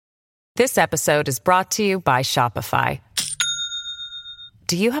This episode is brought to you by Shopify.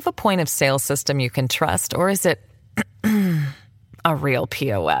 Do you have a point of sale system you can trust, or is it a real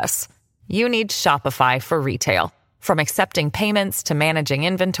POS? You need Shopify for retail. From accepting payments to managing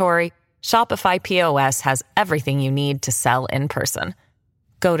inventory, Shopify POS has everything you need to sell in person.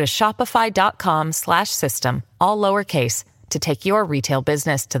 Go to shopify.com/system, all lowercase, to take your retail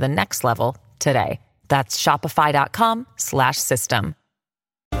business to the next level today. That's shopify.com/system.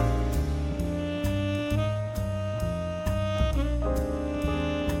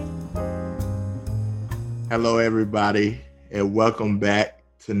 Hello, everybody, and welcome back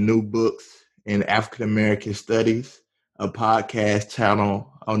to New Books in African American Studies, a podcast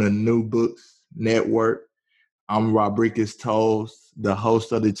channel on the New Books Network. I'm Robrecus Toles, the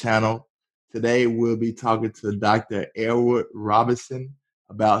host of the channel. Today, we'll be talking to Dr. Edward Robinson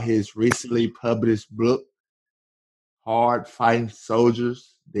about his recently published book, Hard Fighting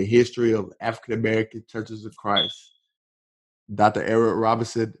Soldiers, The History of African American Churches of Christ. Dr. Edward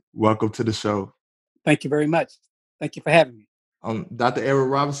Robinson, welcome to the show. Thank you very much. Thank you for having me. Dr. Edward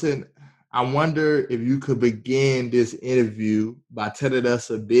Robinson, I wonder if you could begin this interview by telling us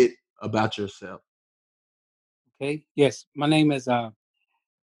a bit about yourself. Okay. Yes, my name is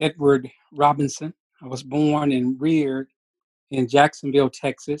Edward Robinson. I was born and reared in Jacksonville,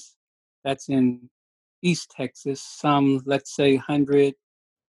 Texas. That's in East Texas, some, let's say, 100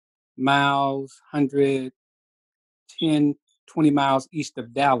 miles, 110, 20 miles east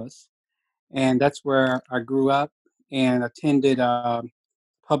of Dallas. And that's where I grew up and attended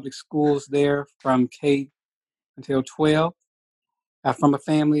public schools there from K until 12. From a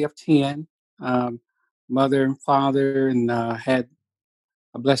family of 10, mother and father, and had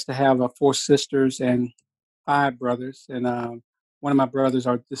blessed to have 4 sisters and 5 brothers. And one of my brothers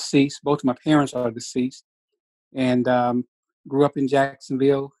are deceased. Both of my parents are deceased. And grew up in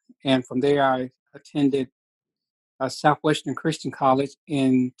Jacksonville. And from there, I attended Southwestern Christian College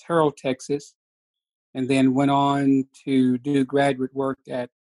in Terrell, Texas, and then went on to do graduate work at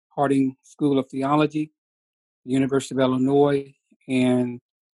Harding School of Theology, University of Illinois, and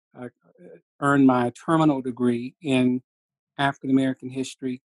earned my terminal degree in African American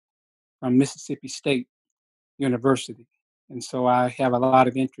history from Mississippi State University. And so I have a lot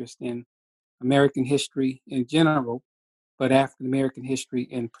of interest in American history in general, but African American history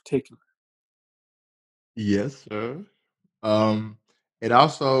in particular. Yes, sir. And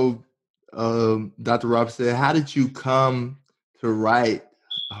also, Dr. Robinson, how did you come to write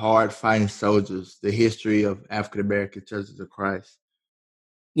Hard Fighting Soldiers, The History of African American Churches of Christ?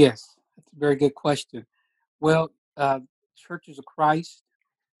 Yes, that's a very good question. Well, Churches of Christ,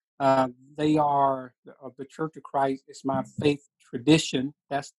 they are the Church of Christ. It's my faith tradition.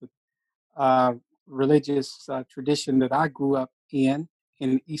 That's the religious tradition that I grew up in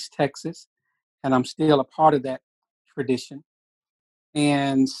East Texas, and I'm still a part of that tradition.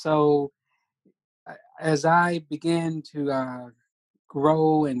 And so, as I began to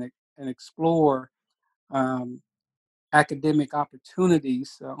grow and explore academic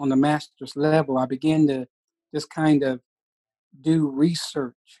opportunities on the master's level, I began to just kind of do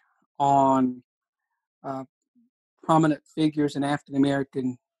research on prominent figures in African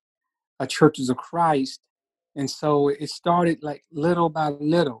American Churches of Christ. And so it started like little by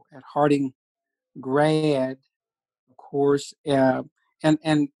little at Harding grad, of course, and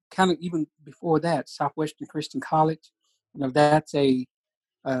kind of even before that, Southwestern Christian College. That's a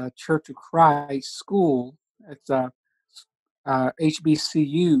Church of Christ school. It's a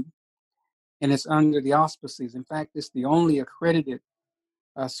HBCU, and it's under the auspices. In fact, it's the only accredited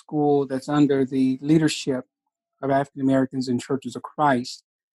school that's under the leadership of African Americans in Churches of Christ.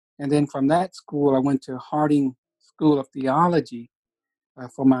 And then from that school, I went to Harding School of Theology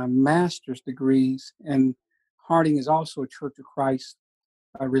for my master's degrees. And Harding is also a Church of Christ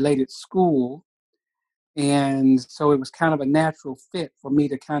related school. And so it was kind of a natural fit for me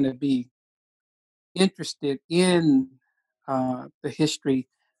to kind of be interested in the history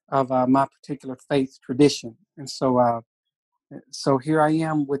of my particular faith tradition. And so here I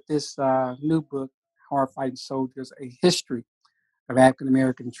am with this new book, Hard Fighting Soldiers, A History of African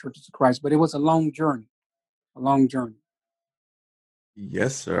American Churches of Christ. But it was a long journey.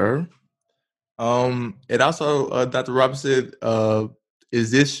 Yes, sir. And also, Dr. Robinson,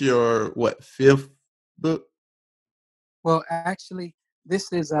 is this your, 5th book? Well, actually,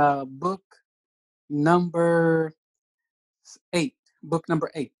 this is book number 8. Book number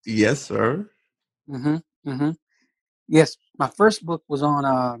 8. Yes, sir. Yes, my first book was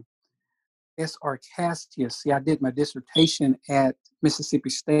on S.R. Cassius. See, I did my dissertation at Mississippi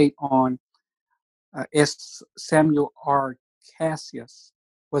State on Samuel R. Cassius.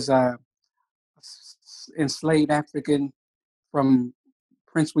 was a enslaved African from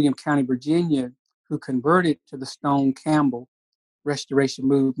Prince William County, Virginia, who converted to the Stone-Campbell Restoration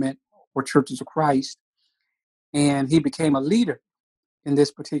Movement or Churches of Christ, and he became a leader in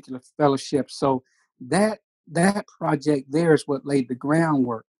this particular fellowship. So that project there is what laid the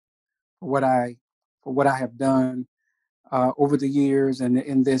groundwork for what I have done over the years, and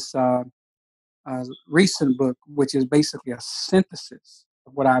in this recent book, which is basically a synthesis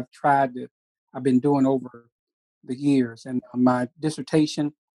of what I've been doing over the years. And my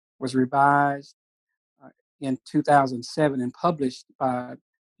dissertation was revised in 2007 and published by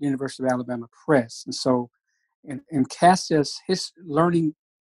University of Alabama Press. And so, in Cassius, his learning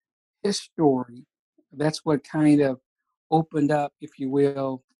his story, that's what kind of opened up, if you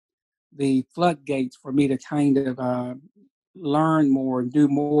will, the floodgates for me to kind of learn more and do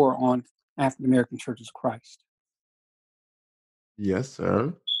more on African American Churches of Christ. Yes,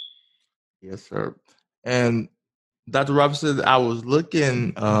 sir. Yes, sir. And Dr. Robinson, I was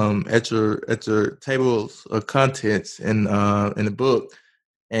looking at your tables of contents in the book,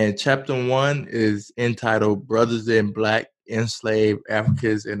 and chapter 1 is entitled "Brothers in Black Enslaved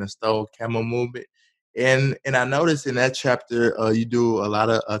Africans in the Stone-Campbell Movement," and I noticed in that chapter you do a lot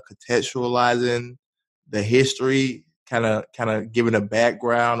of contextualizing the history, kind of giving a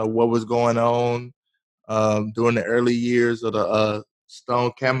background of what was going on during the early years of the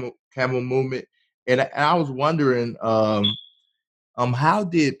Stone-Campbell movement. And I was wondering, how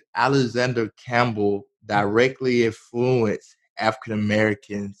did Alexander Campbell directly influence African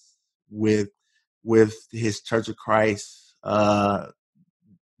Americans with his Church of Christ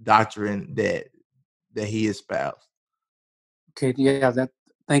doctrine that he espoused? Okay, yeah,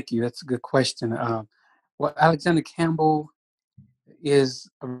 thank you. That's a good question. Well, Alexander Campbell is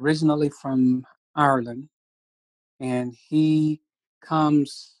originally from Ireland, and he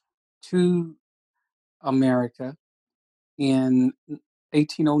comes to America in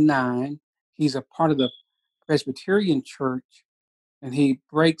 1809. He's a part of the Presbyterian Church, and he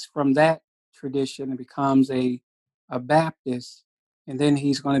breaks from that tradition and becomes a Baptist. And then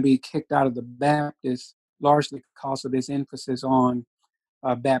he's going to be kicked out of the Baptist largely because of his emphasis on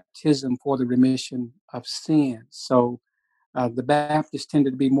baptism for the remission of sins. So the Baptists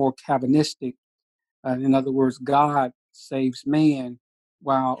tended to be more Calvinistic. In other words, God saves man,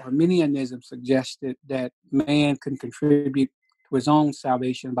 while Arminianism suggested that man can contribute to his own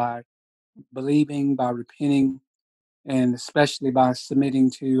salvation by believing, by repenting, and especially by submitting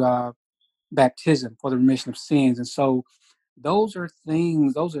to baptism for the remission of sins. And so those are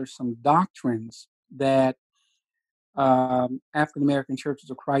some doctrines that African American Churches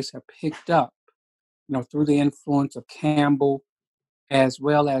of Christ have picked up, through the influence of Campbell, as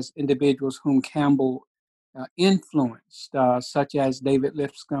well as individuals whom Campbell influenced, such as David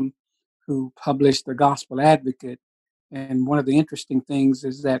Lipscomb, who published The Gospel Advocate. And one of the interesting things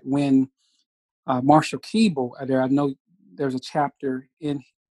is that when Marshall Keeble, I know there's a chapter in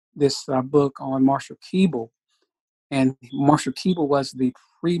this book on Marshall Keeble, and Marshall Keeble was the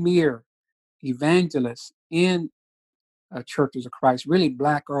premier evangelist in Churches of Christ, really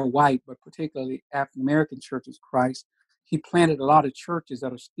black or white, but particularly African American Churches of Christ. He planted a lot of churches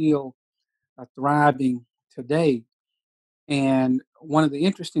that are still thriving today. And one of the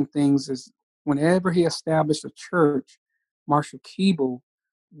interesting things is whenever he established a church, Marshall Keeble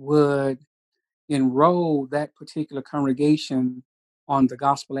would enroll that particular congregation on the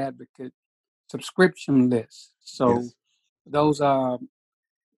Gospel Advocate subscription list. So Yes. those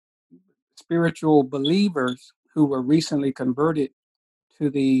spiritual believers who were recently converted to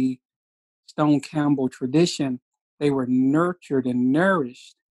the Stone-Campbell tradition, they were nurtured and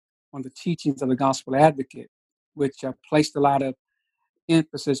nourished on the teachings of the Gospel Advocate, which placed a lot of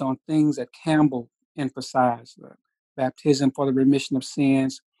emphasis on things that Campbell emphasized: baptism for the remission of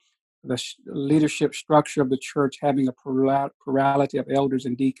sins, the leadership structure of the church having a plurality of elders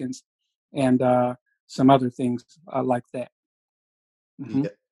and deacons, and some other things like that. Mm-hmm. Yeah,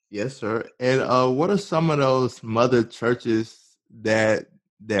 yes, sir. And what are some of those mother churches that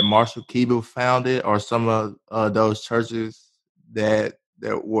Marshall Keeble founded, or some of those churches that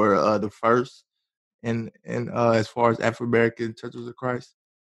were the first in as far as African American Churches of Christ?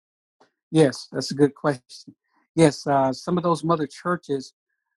 Yes, that's a good question. Yes, some of those mother churches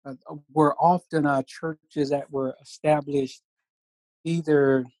were often churches that were established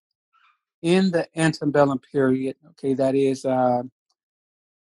either in the antebellum period, okay, that is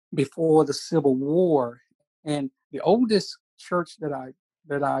before the Civil War. And the oldest church that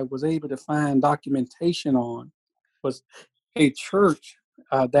I was able to find documentation on was a church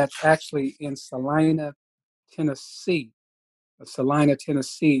that's actually in Salina, Tennessee. Salina,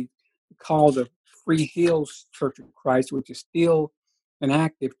 Tennessee, called the Free Hills Church of Christ, which is still an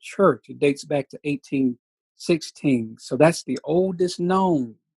active church. It dates back to 1816. So that's the oldest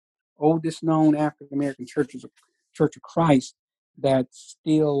known African American Church of Christ that's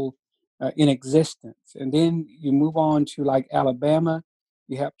still in existence. And then you move on to like Alabama.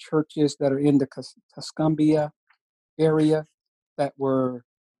 You have churches that are in the Tuscumbia area that were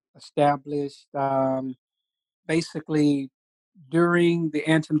established basically during the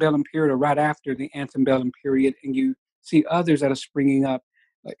antebellum period or right after the antebellum period. And you see others that are springing up.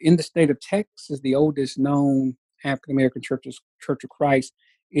 In the state of Texas, the oldest known African American Church of Christ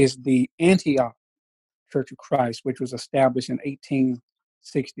is the Antioch Church of Christ, which was established in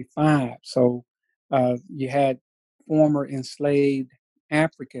 1865. So you had former enslaved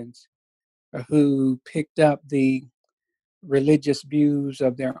Africans who picked up the religious views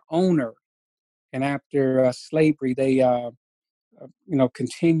of their owner, and after slavery, they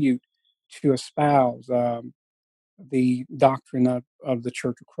continued to espouse the doctrine of the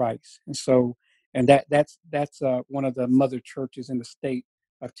Church of Christ. And so, and that's one of the mother churches in the state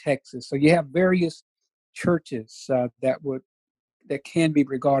of Texas. So you have various churches that can be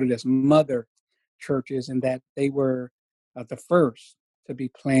regarded as mother churches, and that they were the first to be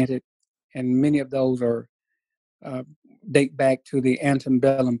planted, and many of those are date back to the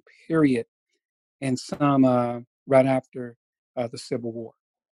antebellum period, and some right after the Civil War.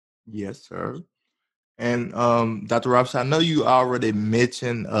 Yes, sir. And Dr. Robson, I know you already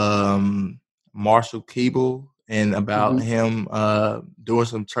mentioned Marshall Keeble and about him doing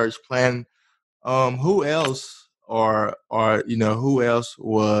some church planting. Who else who else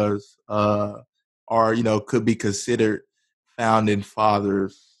was could be considered founding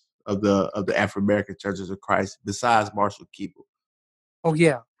fathers of the African American Churches of Christ besides Marshall Keeble? Oh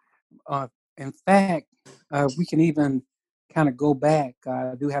yeah. In fact, we can even kind of go back.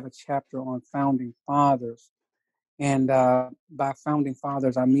 I do have a chapter on founding fathers. And by founding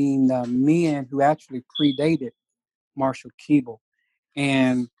fathers, I mean men who actually predated Marshall Keeble.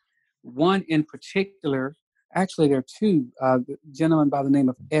 And one in particular, actually there are two, the gentleman by the name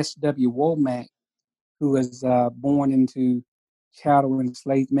of S.W. Womack, who was born into chattel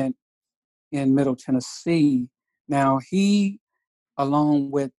enslavement in Middle Tennessee. Now he,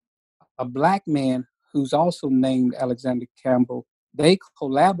 along with a black man who's also named Alexander Campbell, they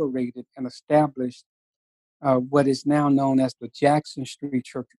collaborated and established what is now known as the Jackson Street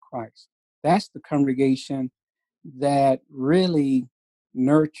Church of Christ. That's the congregation that really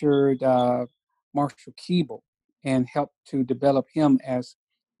nurtured Marshall Keeble and helped to develop him as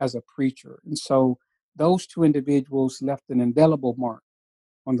a preacher. And so those two individuals left an indelible mark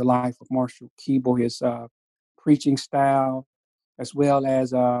on the life of Marshall Keeble, his preaching style, as well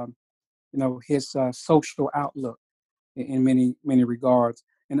as his social outlook in many regards.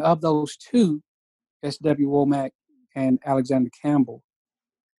 And of those two, S.W. Womack and Alexander Campbell,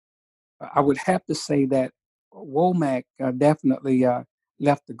 I would have to say that Womack definitely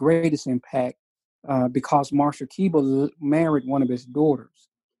left the greatest impact because Marshall Keeble married one of his daughters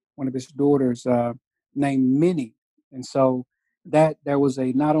named Minnie. And so that there was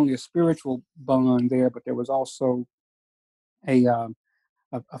not only a spiritual bond there, but there was also a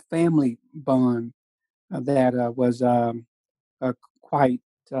family bond that was quite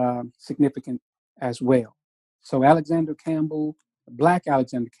significant as well. So Alexander Campbell, Black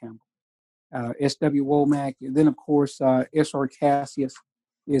Alexander Campbell, S.W. Womack, and then of course S.R. Cassius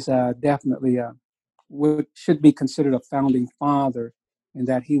is definitely what should be considered a founding father, in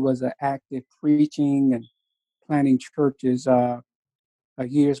that he was active preaching and planting churches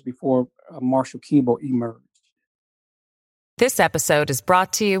years before Marshall Keeble emerged. This episode is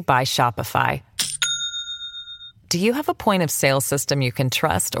brought to you by Shopify. Do you have a point of sale system you can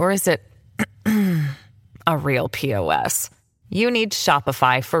trust, or is it a real POS? You need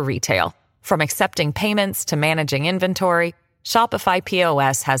Shopify for retail. From accepting payments to managing inventory, Shopify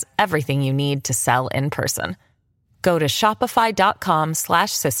POS has everything you need to sell in person. Go to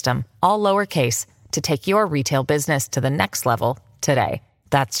shopify.com/system, all lowercase, to take your retail business to the next level today.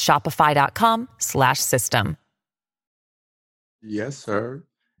 That's shopify.com/system. Yes, sir.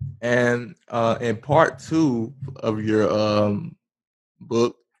 And in part 2 of your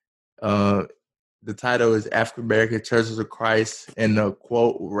book, the title is African American Churches of Christ and the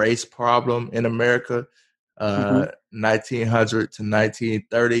quote race problem in America, 1900 to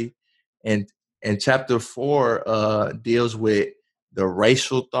 1930, and chapter 4 deals with the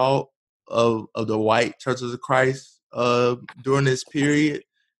racial thought of the white Churches of Christ during this period.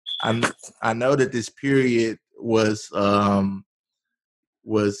 I know that this period was kind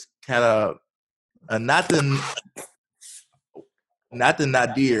of not the not the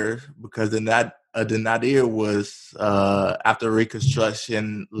Nadir, because the Nadir was after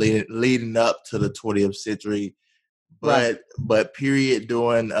Reconstruction leading up to the 20th century, Right. but period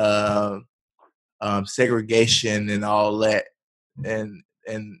during segregation and all that, and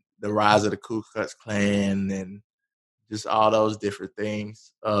the rise of the Ku Klux Klan and just all those different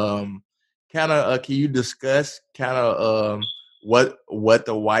things. Can you discuss what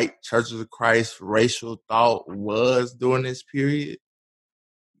the white Churches of Christ racial thought was during this period?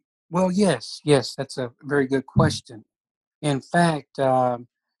 Well, yes, that's a very good question. In fact, one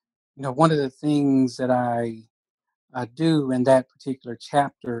of the things that I do in that particular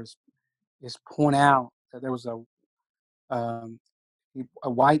chapter is point out that there was um, a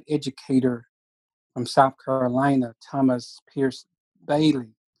white educator from South Carolina, Thomas Pierce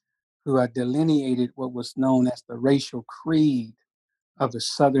Bailey, who delineated what was known as the racial creed of the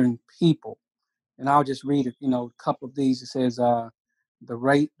Southern people. And I'll just read a couple of these. It says, the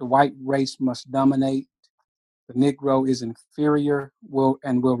white race must dominate. The Negro is inferior, will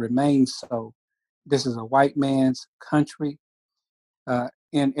remain so. This is a white man's country.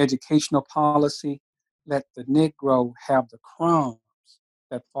 In educational policy, let the Negro have the crumbs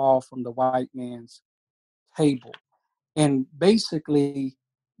that fall from the white man's table. And basically,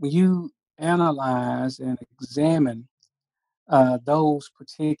 when you analyze and examine those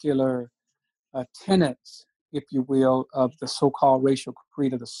particular tenets, if you will, of the so-called racial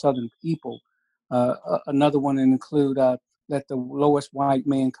creed of the Southern people, another one include let the lowest white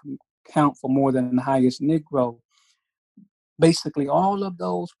man count for more than the highest Negro. Basically, all of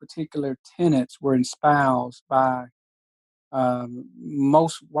those particular tenets were espoused by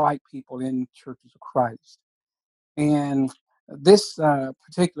most white people in Churches of Christ. And this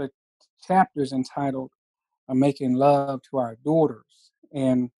particular chapter is entitled Making Love to Our Daughters.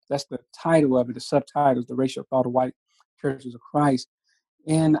 And that's the title of it. The subtitle is The Racial Thought of White Churches of Christ.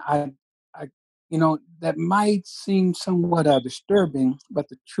 And I that might seem somewhat disturbing, but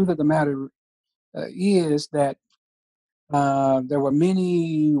the truth of the matter is that there were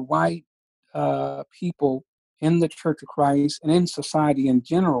many white people in the Church of Christ and in society in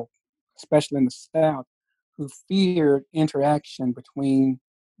general, especially in the South, who feared interaction between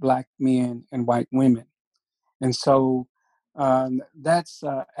Black men and white women. And so that's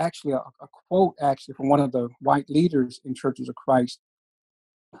actually a quote actually from one of the white leaders in Churches of Christ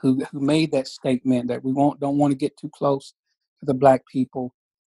who made that statement that we don't want to get too close to the Black people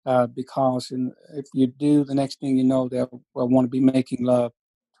because if you do, the next thing you know, they'll want to be making love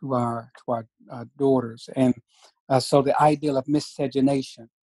to our daughters. And so the ideal of miscegenation,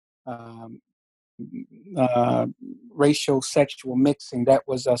 um, racial sexual mixing, that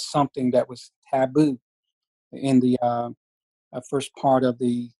was something that was taboo in the first part of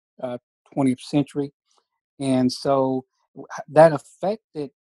the 20th century. And so that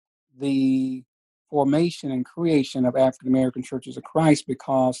affected the formation and creation of African American Churches of Christ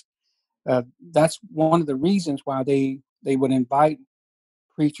because that's one of the reasons why they would invite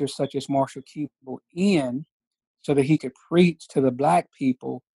preachers such as Marshall Keeble in so that he could preach to the Black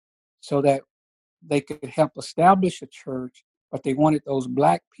people so that they could help establish a church, but they wanted those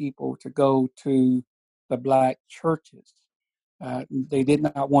Black people to go to the Black churches. They did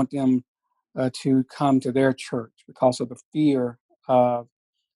not want them to come to their church because of the fear of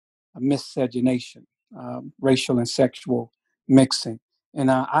miscegenation, racial and sexual mixing. And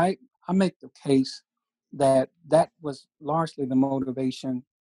I make the case that was largely the motivation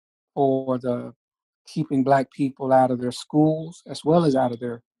for the keeping Black people out of their schools as well as out of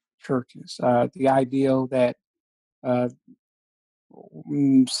their churches. The ideal that uh,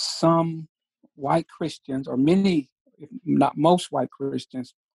 some white Christians, or many, if not most white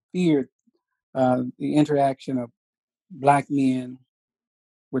Christians, feared the interaction of Black men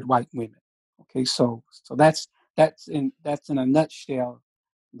with white women. Okay, so that's in a nutshell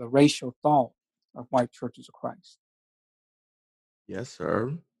the racial thought of white Churches of Christ. Yes,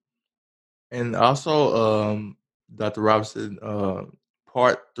 sir. And also, Dr. Robinson,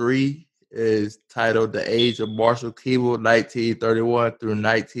 part 3 is titled "The Age of Marshall Keeble, 1931 through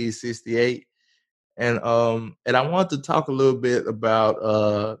 1968." And I want to talk a little bit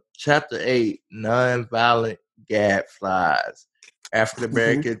about chapter 8, Nonviolent Gadflies, African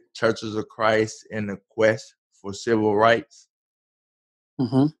American Churches of Christ in the Quest for Civil Rights.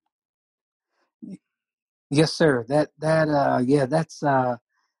 Mm-hmm. Yes, sir. That's a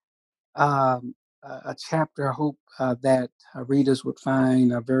chapter I hope that readers would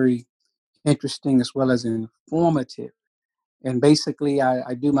find very interesting as well as informative. And basically,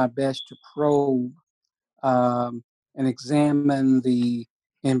 I do my best to probe and examine the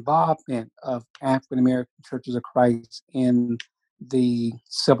involvement of African American Churches of Christ in the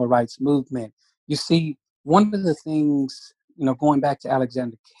civil rights movement. You see, one of the things, going back to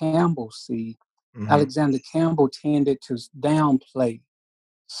Alexander Campbell, Alexander Campbell tended to downplay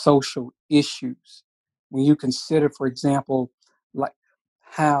social issues. When you consider, for example, like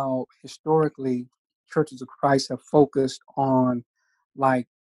how historically churches of Christ have focused on like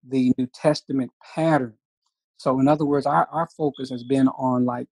the New Testament pattern. So in other words, our focus has been on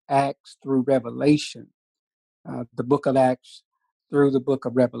like Acts through Revelation, the book of Acts through the book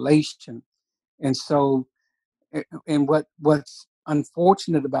of Revelation. And so, and what's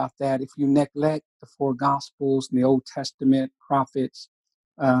unfortunate about that, if you neglect the four Gospels and the Old Testament prophets,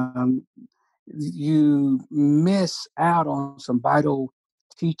 um, you miss out on some vital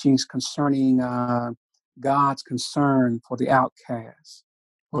teachings concerning God's concern for the outcasts,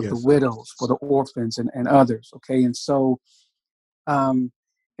 for the widows, for the orphans, and others. Okay, and so and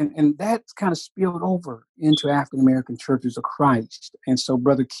that's kind of spilled over into African American churches of Christ. And so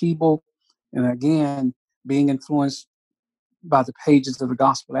Brother Keeble, and again, being influenced by the pages of the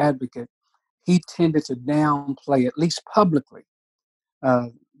Gospel Advocate, he tended to downplay, at least publicly, uh,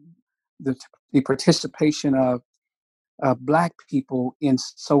 the participation of Black people in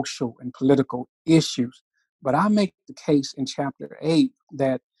social and political issues. But I make the case in chapter 8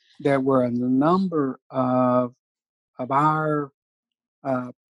 that there were a number of our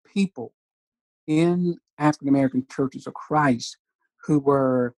people in African American churches of Christ who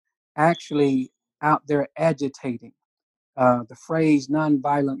were actually out there agitating. The phrase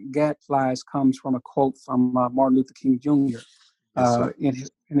 "nonviolent gadflies" comes from a quote from Martin Luther King Jr. In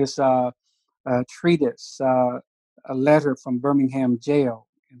his treatise, a letter from Birmingham jail,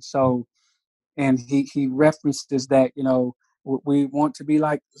 and so, and he references that we want to be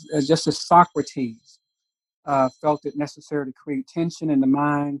like, just as Socrates felt it necessary to create tension in the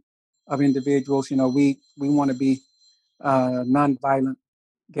mind of individuals. We want to be nonviolent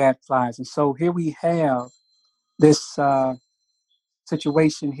gadflies, and so here we have this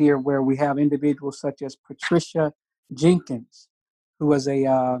situation here where we have individuals such as Patricia Jenkins, who was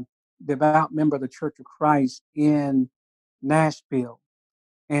a devout member of the Church of Christ in Nashville,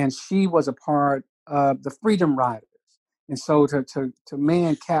 and she was a part of the Freedom Riders. And so to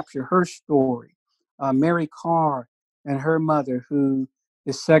man capture her story, Mary Carr and her mother, who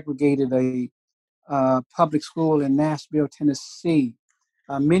is segregated a public school in Nashville, Tennessee.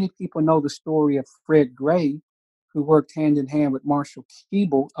 Many people know the story of Fred Gray, who worked hand in hand with Marshall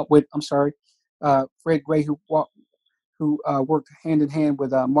Keeble. Fred Gray, who worked hand in hand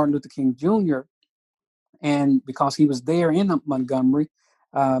with Martin Luther King Jr. And because he was there in Montgomery,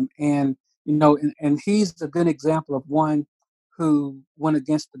 and he's a good example of one who went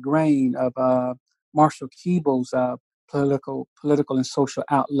against the grain of Marshall Keeble's political and social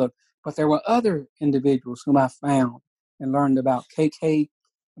outlook. But there were other individuals whom I found and learned about. K.K.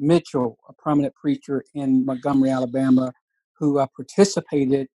 Mitchell, a prominent preacher in Montgomery, Alabama, who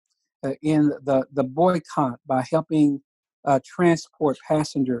participated in the boycott by helping transport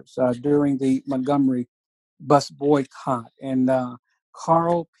passengers during the Montgomery bus boycott. And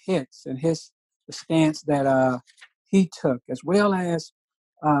Carl Pitts and the stance that he took, as well as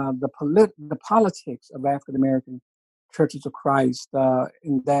the politics of African American churches of Christ,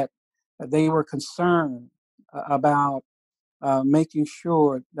 in that they were concerned about making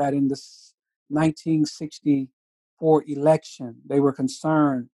sure that in this 1964 election, they were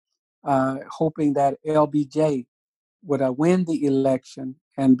concerned, hoping that LBJ would win the election,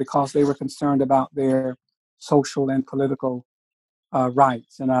 and because they were concerned about their social and political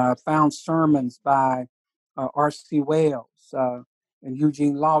rights. And I found sermons by R.C. Wells and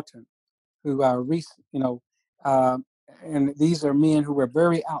Eugene Lawton, who and these are men who were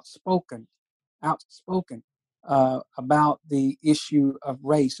very outspoken about the issue of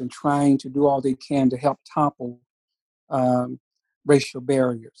race and trying to do all they can to help topple racial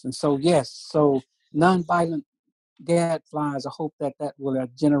barriers. And so, yes, nonviolent gadflies, I hope that will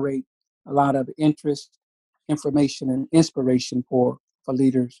generate a lot of interest, information, and inspiration for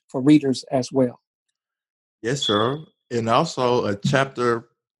readers as well. Yes, sir. And also a chapter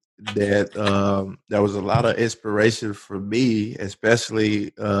that there was a lot of inspiration for me,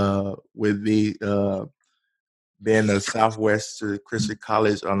 especially with me being a Southwestern Christian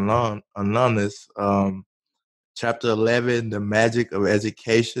College alumnus. Chapter 11, The Magic of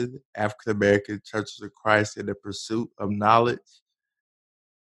Education, African American Churches of Christ in the Pursuit of Knowledge.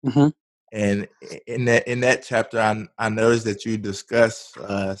 Mm-hmm. And in that chapter, I noticed that you discussed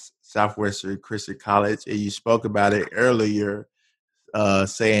Southwestern Christian College, and you spoke about it earlier,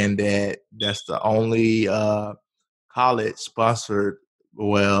 saying that that's the only college sponsored,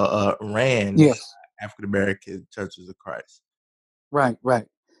 ran Yes. African American Churches of Christ. Right, right.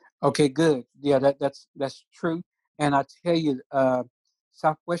 Okay, good. Yeah, that's true. And I tell you,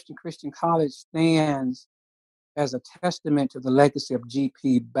 Southwestern Christian College stands as a testament to the legacy of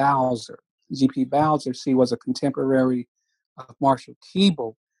G.P. Bowser. G.P. Bowser, see, was a contemporary of Marshall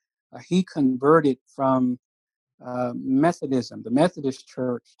Keeble. He converted from Methodism, the Methodist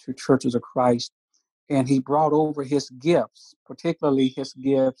Church, to Churches of Christ, and he brought over his gifts, particularly his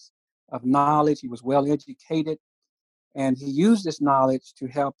gifts of knowledge. He was well educated, and he used this knowledge to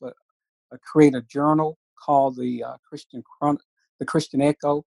help create a journal called the Christian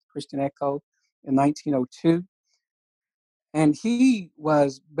Echo, in 1902. And he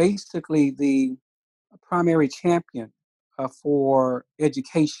was basically the primary champion for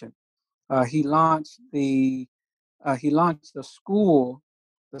education. He launched the school,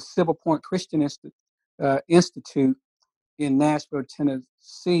 the Civil Point Christian Institute in Nashville,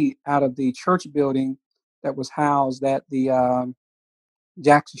 Tennessee, out of the church building that was housed at the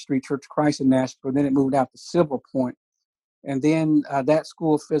Jackson Street Church of Christ in Nashville. Then it moved out to Silver Point. And then that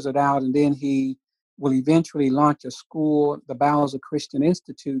school fizzled out. And then he will eventually launch a school, the Bowser Christian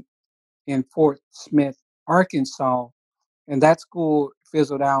Institute, in Fort Smith, Arkansas. And that school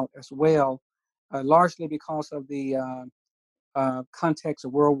fizzled out as well, largely because of the context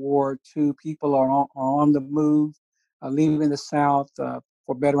of World War II. People are on the move, leaving the South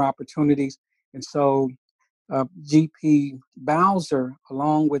for better opportunities. And so G.P. Bowser,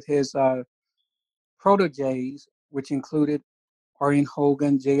 along with his proteges, which included R.N.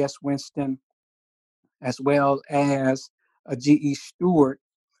 Hogan, J.S. Winston, as well as G.E. Stewart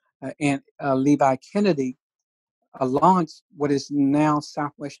and Levi Kennedy, launched what is now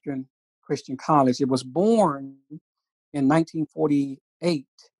Southwestern Christian College. It was born in 1948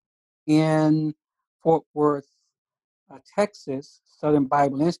 in Fort Worth, Texas, Southern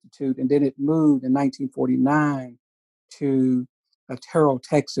Bible Institute, and then it moved in 1949 to Terrell,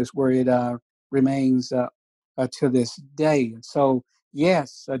 Texas, where it remains to this day. And so,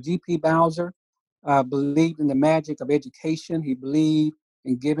 yes, G.P. Bowser believed in the magic of education. He believed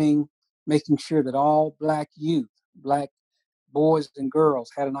in making sure that all Black youth, Black boys and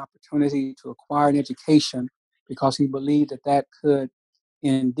girls, had an opportunity to acquire an education, because he believed that that could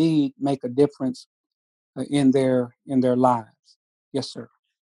indeed make a difference in their lives. Yes, sir.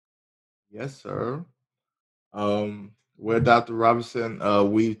 Yes, sir. Well, Dr. Robinson,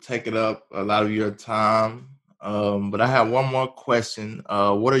 we've taken up a lot of your time, but I have one more question.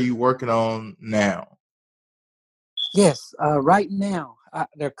 What are you working on now? Yes, right now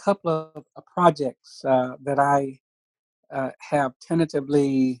there are a couple of projects that I have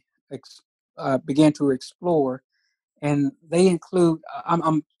tentatively began to explore, and they include.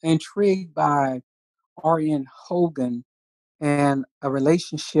 I'm intrigued by R.N. Hogan and a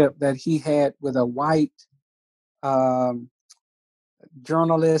relationship that he had with a white um,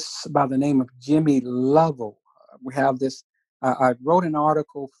 journalist by the name of Jimmy Lovell. We have this. I wrote an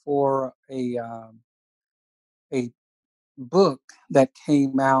article for a book that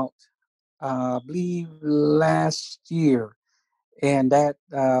came out, I believe, last year, and that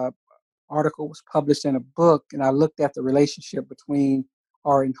article was published in a book. And I looked at the relationship between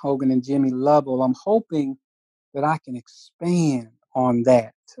R.N. Hogan and Jimmy Lovell. I'm hoping that I can expand on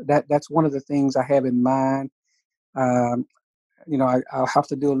that. That's one of the things I have in mind. Um, I'll have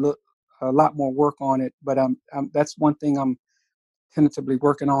to do a lot more work on it, but that's one thing I'm tentatively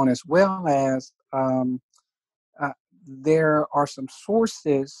working on, as well as uh, there are some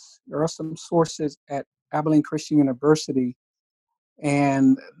sources. There are some sources at Abilene Christian University,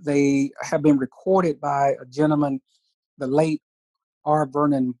 and they have been recorded by a gentleman, the late R.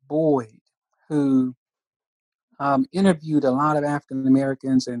 Vernon Boyd, who interviewed a lot of African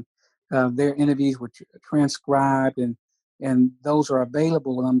Americans, and their interviews were transcribed, and those are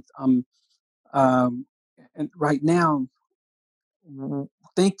available. And and right now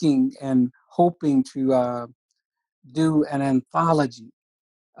thinking and hoping to do an anthology,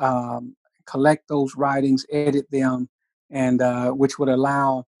 collect those writings, edit them, and which would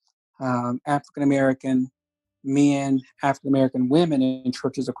allow African American men, African American women in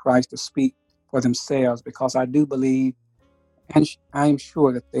Churches of Christ to speak for themselves, because I do believe, and I am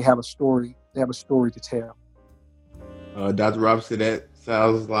sure, that they have a story. They have a story to tell. Dr. Robinson, that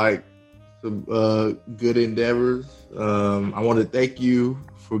sounds like some good endeavors. I want to thank you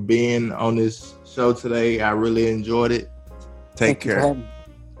for being on this show today. I really enjoyed it. Take care.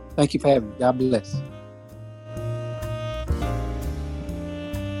 Thank you for having me. God bless.